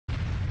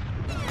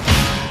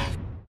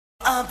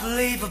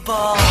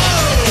unbelievable.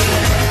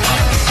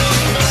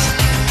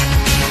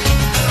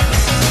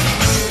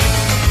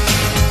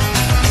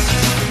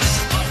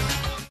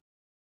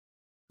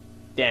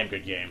 Damn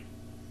good game.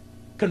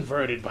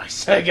 Converted by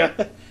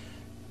Sega.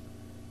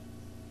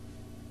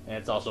 And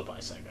it's also by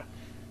Sega.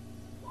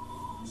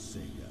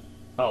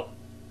 Oh.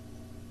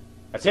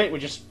 That's it? We're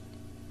just...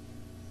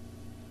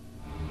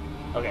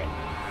 Okay.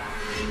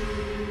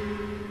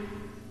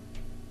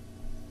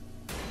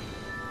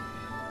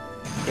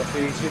 Guess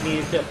we just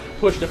needed to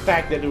push the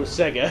fact that it was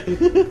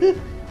Sega.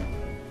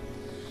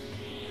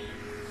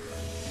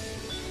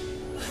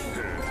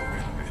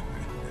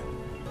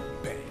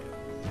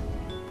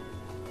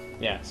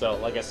 Yeah, so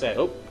like I said,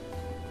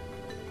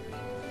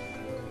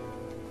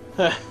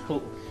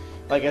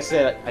 like I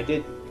said, I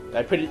did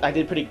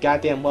pretty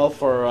goddamn well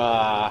for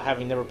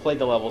having never played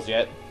the levels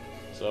yet.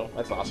 So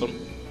that's awesome.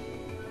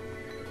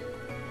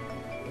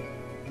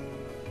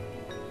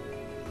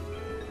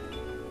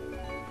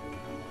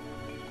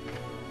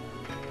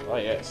 Oh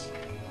yes.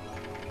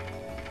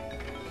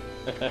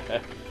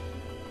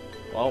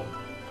 Well,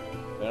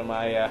 they're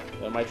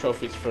my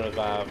trophies for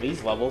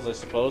these levels, I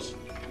suppose.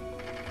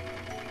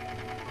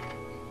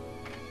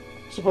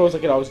 Suppose I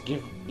could always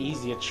give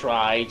easy a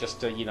try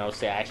just to, you know,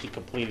 say I actually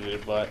completed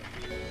it, but,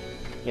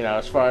 you know,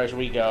 as far as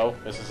we go,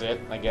 this is it,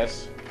 I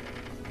guess.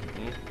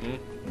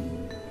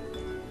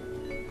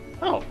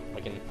 Oh, I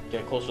can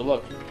get a closer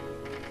look.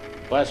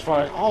 But as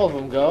far as all of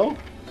them go,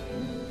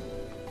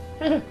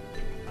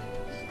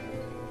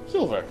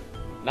 silver.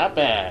 Not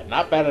bad.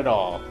 Not bad at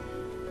all.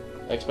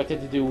 I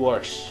expected to do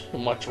worse.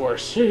 Much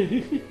worse.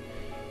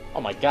 Oh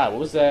my god,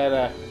 what was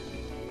that,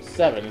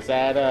 7? Is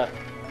that,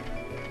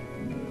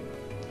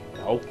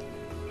 no.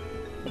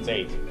 It's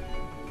 8.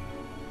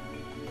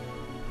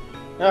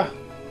 Ah.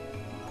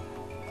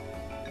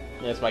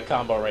 That's my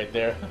combo right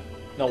there.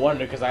 No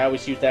wonder, because I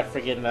always use that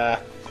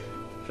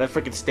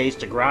freaking stage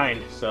to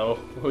grind. So,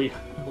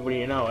 what do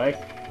you know, eh?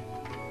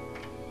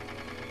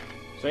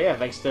 So yeah,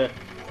 thanks to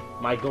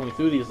my going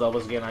through these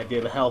levels again, I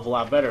did a hell of a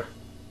lot better.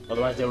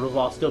 Otherwise, they would have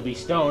all still be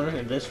stone,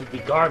 and this would be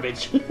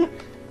garbage.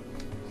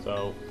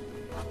 So,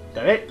 is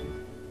that it?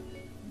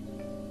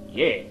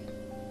 Yeah.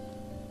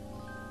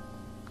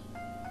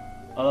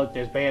 Oh look,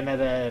 there's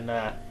Bayonetta and,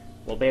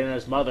 well,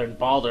 Bayonetta's mother and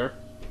Balder.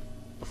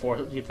 Before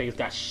things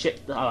got shit,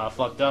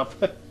 fucked up.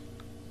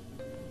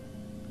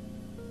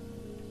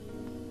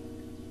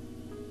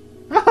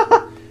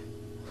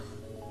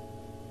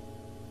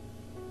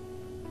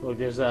 Look,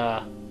 there's,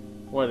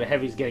 one of the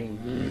heavies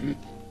getting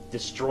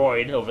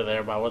destroyed over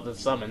there by one of the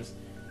summons.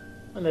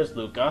 And there's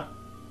Luca.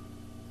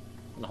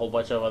 And a whole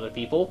bunch of other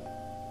people.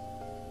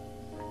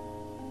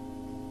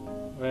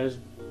 There's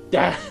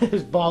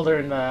Balder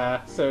and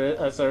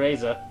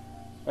Cereza.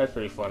 That's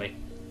pretty funny.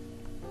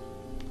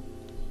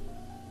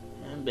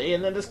 And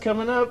Bayonetta's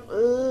coming up.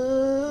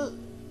 Oh,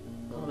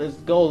 there's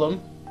Golem.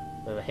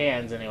 The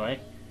hands, anyway.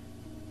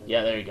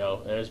 Yeah, there you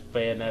go. There's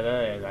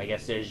Bayonetta, and I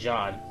guess there's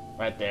Jean.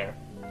 Right there.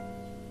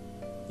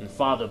 And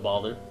Father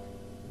Balder.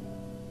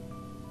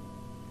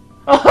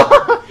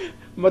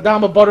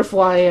 Madama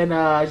Butterfly and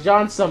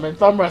Jean summon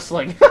thumb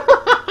wrestling.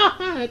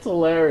 That's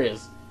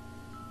hilarious.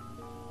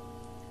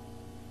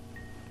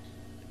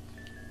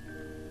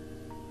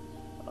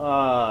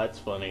 It's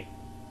funny.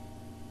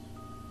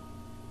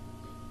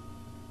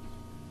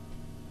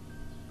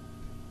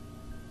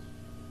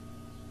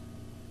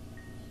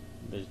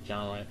 There's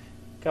John right.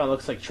 Kinda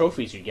looks like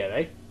trophies you get,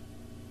 eh?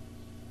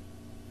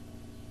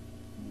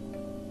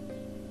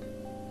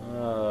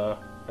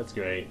 That's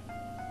great.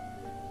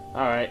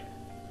 Alright.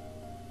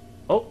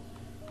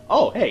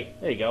 Oh, hey,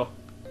 there you go.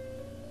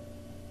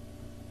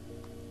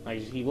 I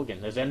just keep looking.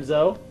 There's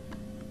Enzo.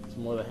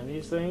 Some more of the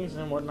heaviest things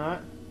and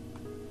whatnot.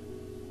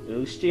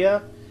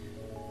 Ustia.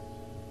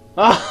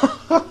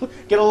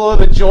 Get a little of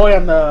the joy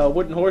on the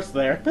wooden horse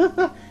there.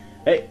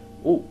 Hey,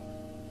 ooh.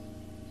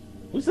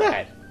 Who's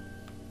that?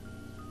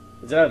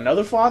 Is that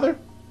another father?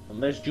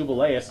 And there's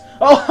Jubileus.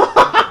 Oh!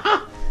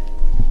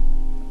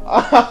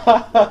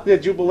 The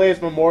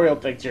Jubileus memorial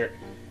picture.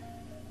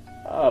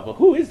 But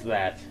who is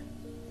that?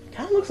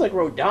 Kind of looks like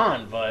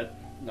Rodon, but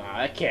nah,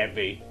 that can't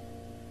be.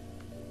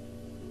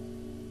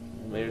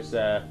 And there's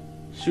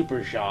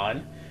Super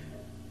Jean,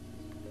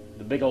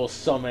 the big old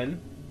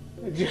summon.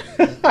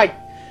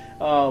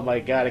 Oh my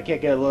god, I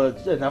can't get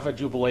enough of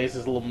Jubileus'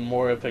 little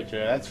memorial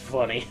picture. That's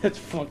funny. That's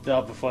fucked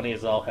up, but funny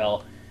as all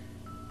hell.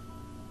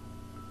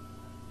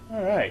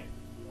 Alright.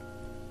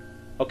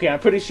 Okay, I'm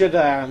pretty sure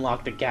that I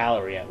unlocked the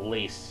gallery at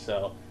least,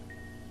 so...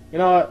 You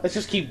know what? Let's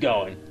just keep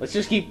going. Let's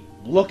just keep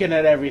looking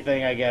at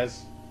everything, I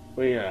guess.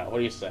 What do you know? What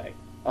do you say?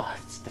 Oh,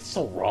 that's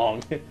so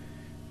wrong.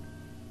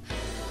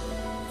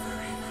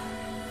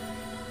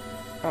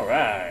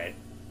 Alright.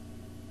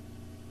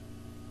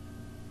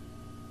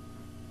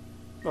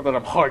 Not that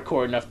I'm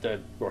hardcore enough to,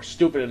 or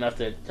stupid enough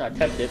to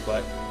attempt it,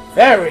 but...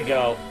 There we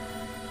go!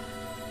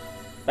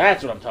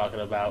 That's what I'm talking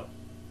about.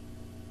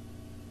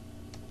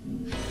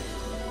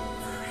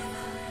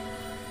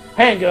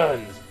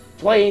 Handguns!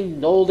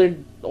 Plain, old,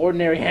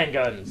 ordinary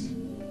handguns.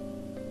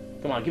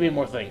 Come on, give me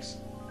more things.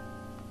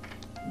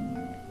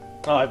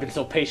 Oh, I've been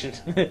so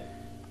patient.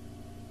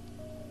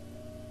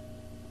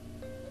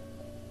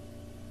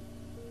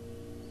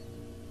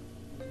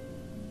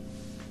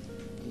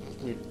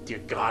 Dear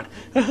God.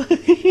 I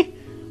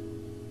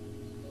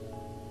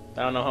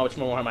don't know how much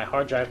more my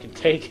hard drive can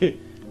take.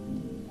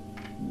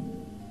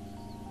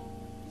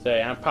 So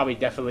yeah, I'm probably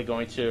definitely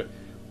going to,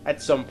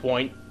 at some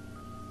point,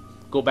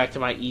 go back to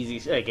my easy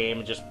game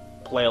and just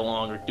play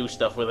along or do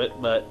stuff with it,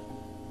 but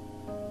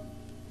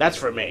that's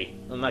for me.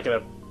 I'm not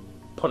gonna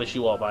punish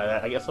you all by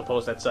that. I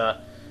suppose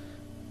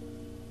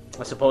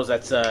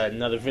that's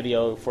another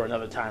video for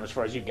another time as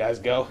far as you guys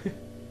go.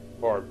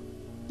 Or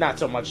not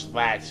so much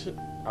that.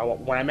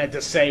 What I meant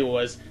to say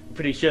was, I'm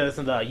pretty sure there's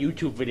another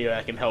YouTube video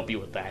that can help you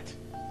with that.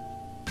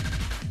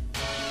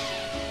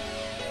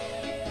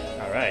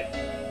 Alright.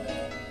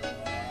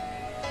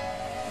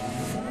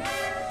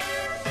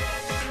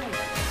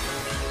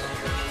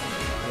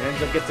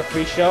 Lorenzo gets a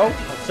free show.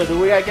 So do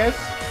we, I guess?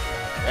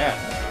 Yeah.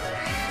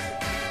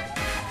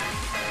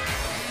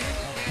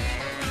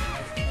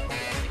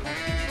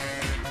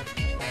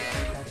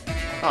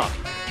 Huh.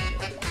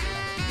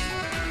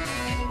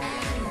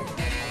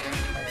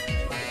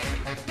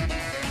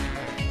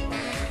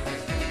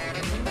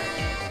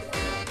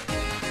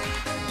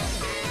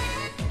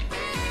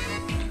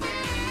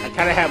 I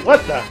kind of have, what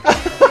the?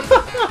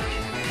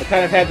 I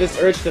kind of had this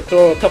urge to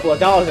throw a couple of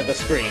dollars at the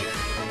screen.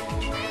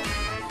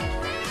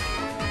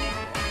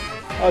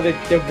 Oh, the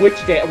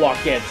witch walk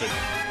dancing.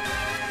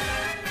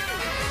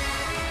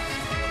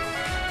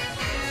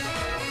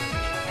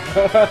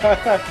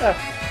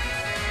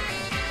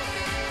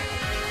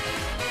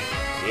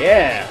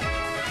 Yeah.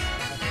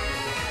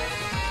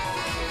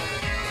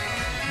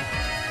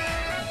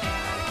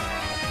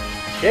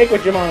 Shake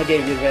what your mama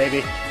gave you,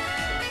 baby.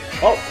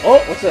 Oh,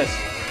 what's this?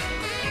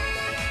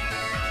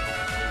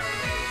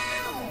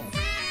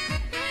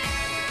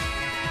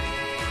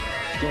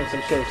 Doing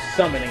some sort of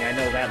summoning, I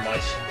know that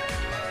much.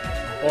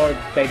 Or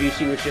maybe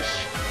she was just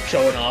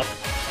showing off.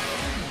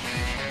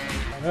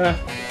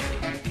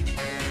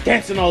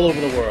 Dancing all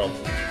over the world.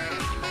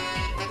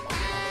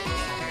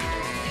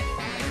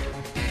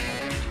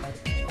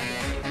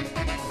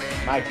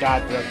 My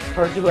God, the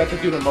person who had to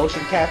do the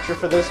motion capture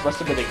for this must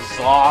have been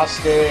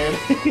exhausted.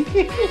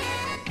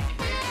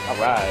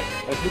 Alright,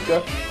 let's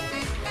Luca.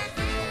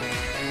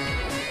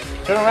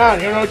 Turn around,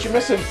 you don't know what you're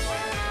missing.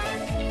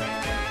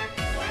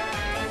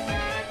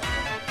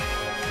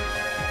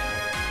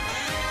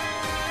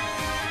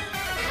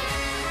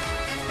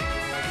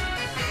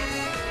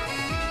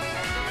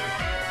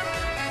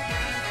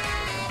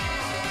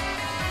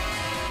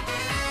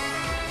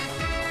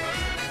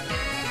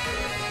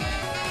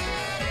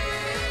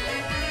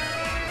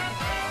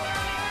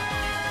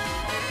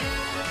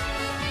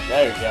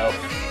 There you go.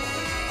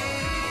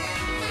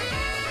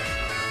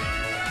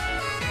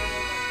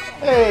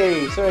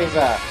 Hey,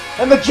 Cereza.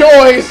 And the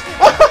joys!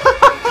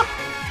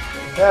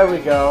 There we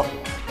go.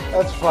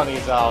 That's funny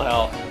as all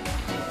hell.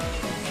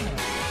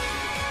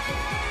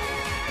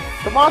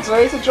 Come on,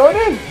 Cereza, join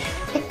in!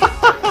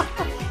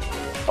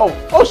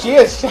 oh, she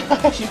is!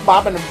 she's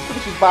bobbing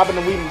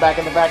and weaving back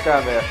in the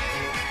background there.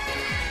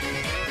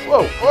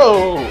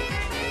 Whoa!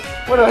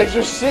 What did I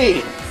just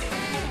see?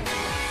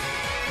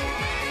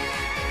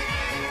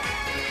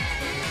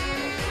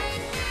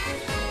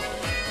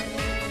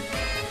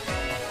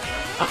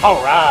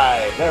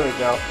 Alright, there we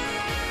go.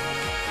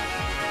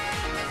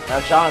 Now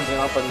John's in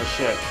up on the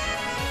ship.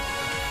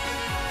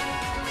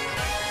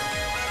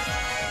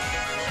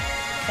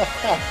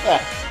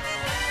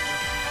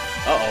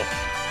 Uh-oh.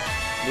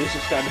 News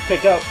is starting to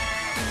pick up.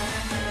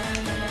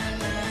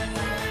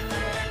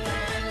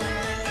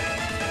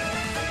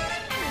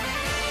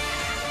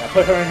 Now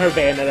put her in her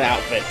Bayonetta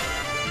outfit.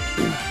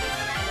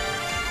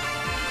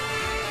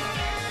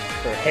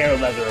 Her hair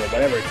leather or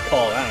whatever it's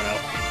called, I don't know.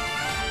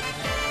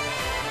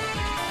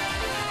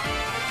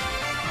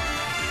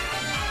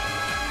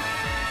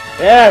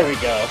 There we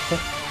go.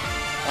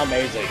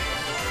 Amazing.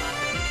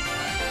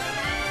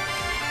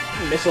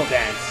 Missile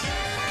dance.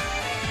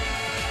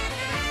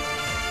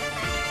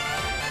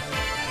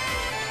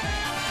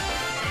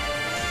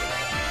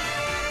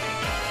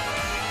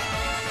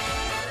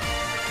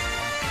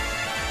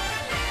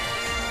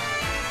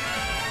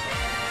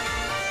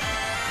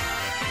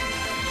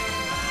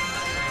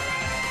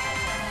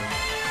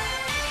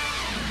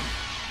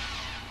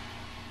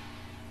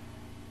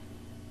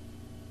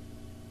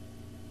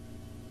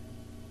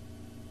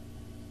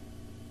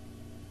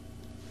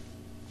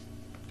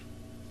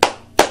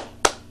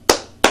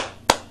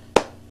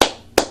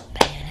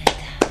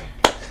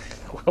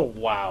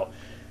 Wow.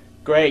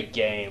 Great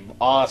game.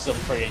 Awesome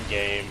friggin'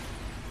 game.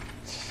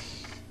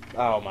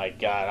 Oh my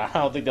God. I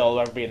don't think there'll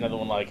ever be another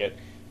one like it.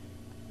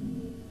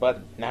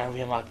 But now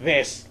we unlock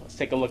this. Let's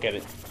take a look at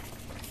it.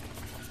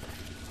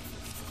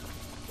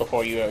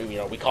 Before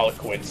we call it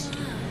quits.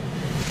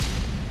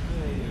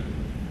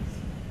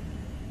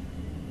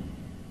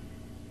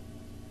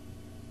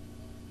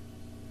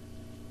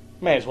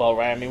 May as well,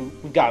 right? I mean,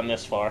 we've gotten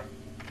this far.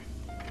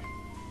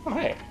 Oh,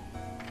 hey.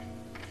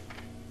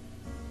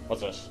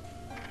 What's this?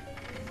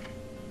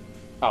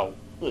 Oh,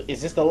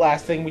 Is this the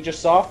last thing we just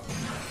saw?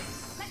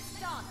 Let's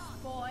dance,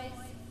 boys.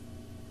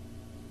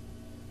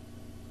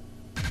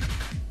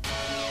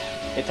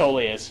 It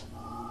totally is.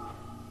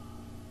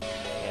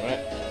 Damn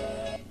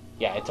it.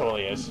 Yeah, it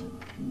totally is.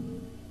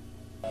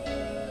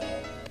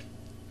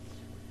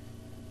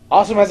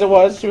 Awesome as it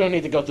was, we don't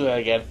need to go through that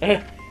again.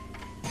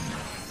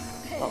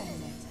 Oh.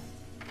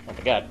 Oh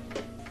my god.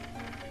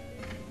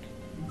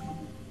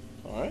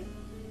 Alright.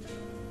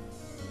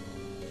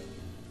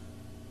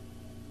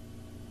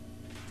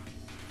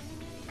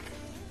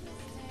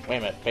 Wait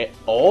a minute.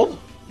 Old?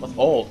 What's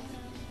old?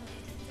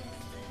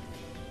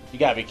 You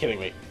gotta be kidding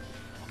me.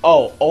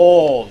 Oh,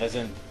 old, as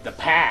in the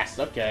past.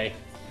 Okay.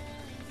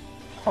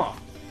 Huh.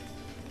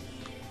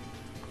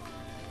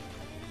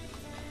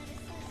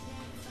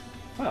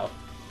 Well,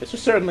 this will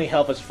certainly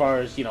help as far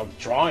as, you know,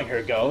 drawing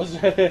her goes.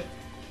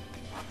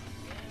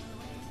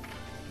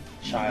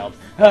 Child.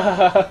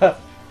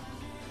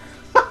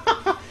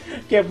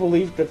 Can't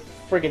believe the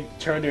friggin'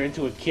 turned her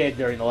into a kid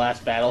during the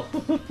last battle.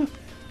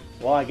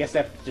 Well, I guess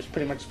that just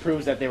pretty much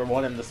proves that they were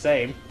one and the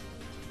same.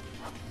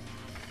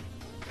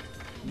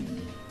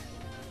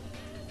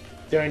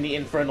 During the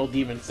Infernal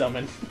Demon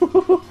Summon.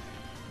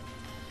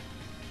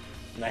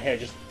 My hair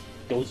just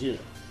goes in.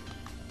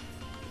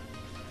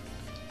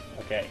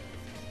 Okay.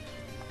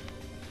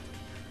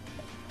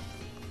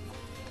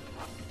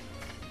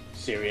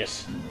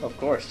 Serious. Of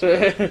course.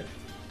 Yeah,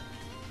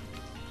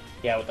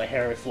 with the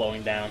hair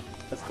flowing down.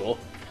 That's cool.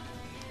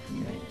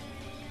 Okay.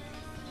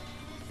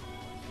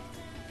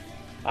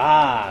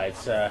 Ah,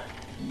 it's,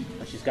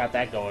 she's got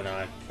that going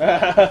on.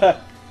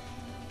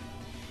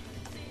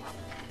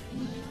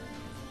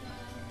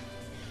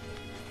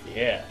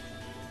 Yeah.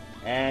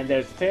 And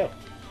there's the tail.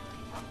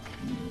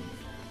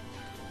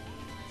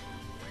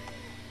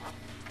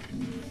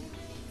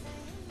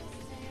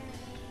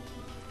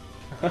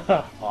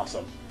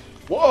 Awesome.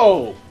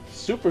 Whoa!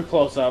 Super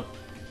close up.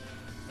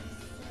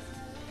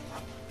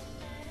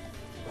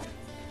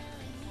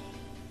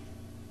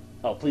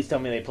 Oh, please tell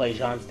me they play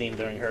Jean's theme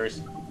during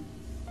hers.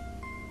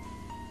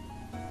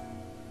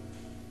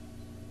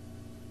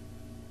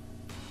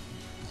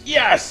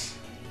 Yes!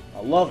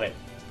 I love it.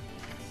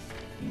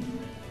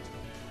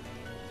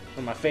 One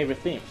of my favorite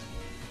themes.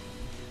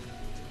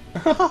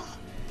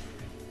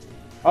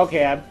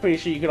 Okay, I'm pretty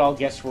sure you could all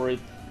guess where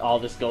all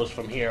this goes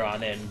from here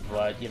on in,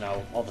 but, you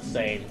know, all the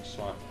same, just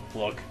wanna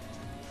look.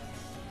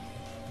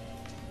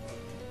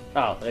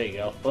 Oh, there you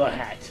go. A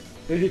hat.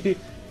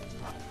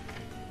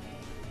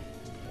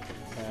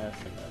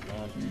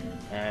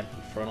 And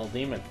Infernal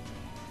Demon.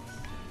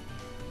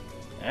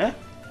 Eh?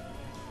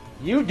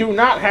 You do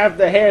not have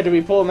the hair to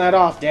be pulling that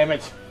off, damn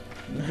it.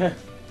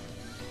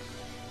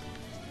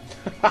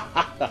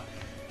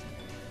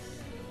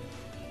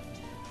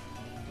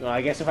 Well,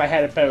 I guess if I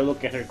had a better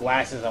look at her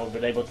glasses, I would have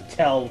been able to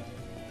tell.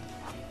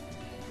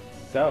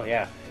 So,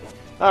 yeah.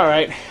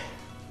 Alright.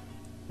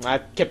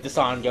 I've kept this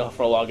on go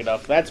for long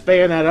enough. That's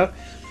Bayonetta.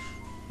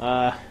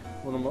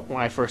 One of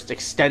my first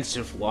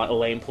extensive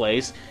lane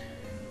plays.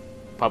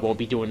 Probably won't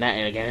be doing that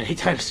again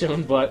anytime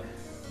soon, but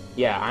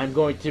yeah, I'm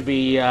going to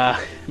be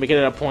making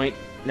it a point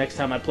next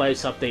time I play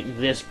something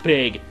this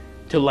big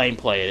to lane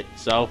play it.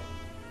 So,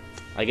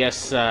 I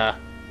guess I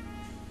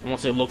won't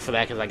say look for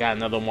that because I got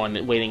another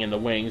one waiting in the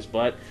wings,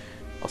 but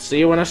I'll see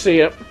you when I see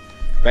you.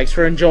 Thanks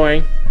for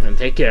enjoying, and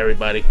take care,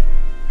 everybody.